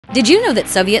Did you know that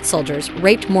Soviet soldiers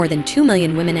raped more than 2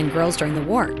 million women and girls during the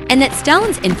war? And that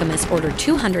Stalin's infamous Order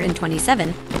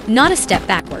 227, not a step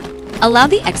backward,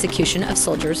 allowed the execution of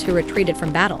soldiers who retreated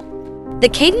from battle? The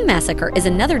Katyn massacre is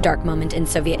another dark moment in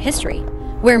Soviet history,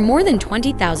 where more than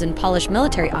 20,000 Polish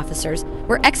military officers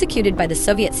were executed by the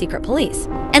Soviet secret police.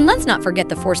 And let's not forget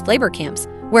the forced labor camps,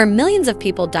 where millions of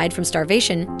people died from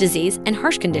starvation, disease, and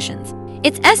harsh conditions.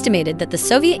 It's estimated that the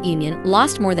Soviet Union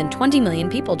lost more than 20 million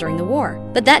people during the war,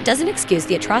 but that doesn't excuse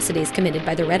the atrocities committed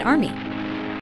by the Red Army.